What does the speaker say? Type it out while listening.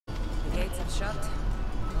shut,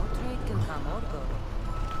 no trade can come or go,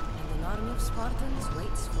 and an army of Spartans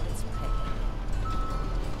waits for its pay.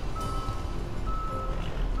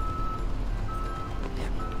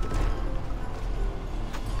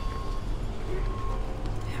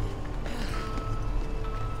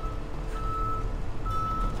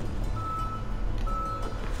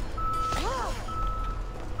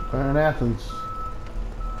 We're in Athens,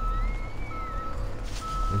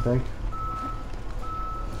 I think.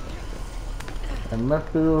 And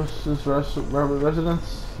Mephios' residence.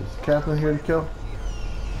 Is the captain here to kill?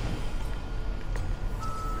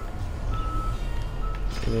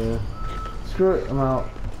 Yeah. Screw it, I'm out.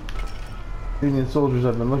 Union soldiers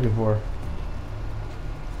I've been looking for.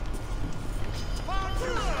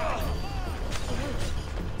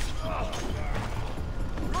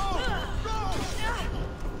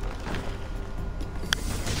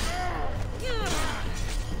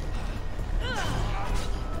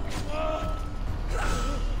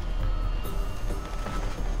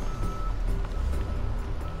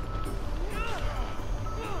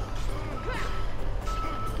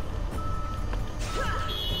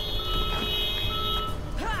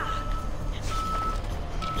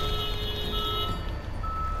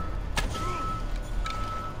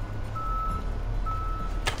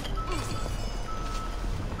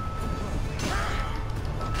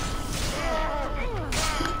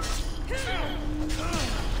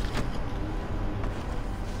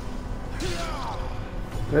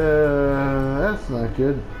 That's not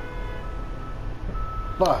good.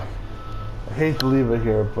 Fuck. I hate to leave it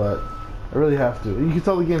here, but I really have to. You can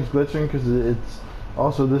tell the game's glitching because it's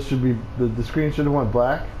also, this should be, the screen should have went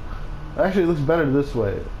black. Actually, it looks better this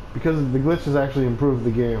way because the glitch has actually improved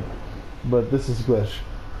the game, but this is glitch.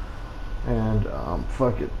 And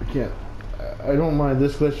fuck it, I can't. I don't mind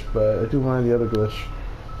this glitch, but I do mind the other glitch.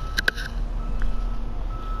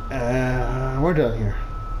 We're done here.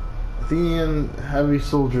 Athenian heavy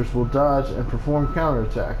soldiers will dodge and perform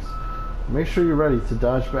counterattacks. Make sure you're ready to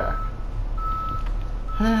dodge back.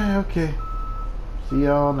 Okay. See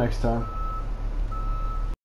y'all next time.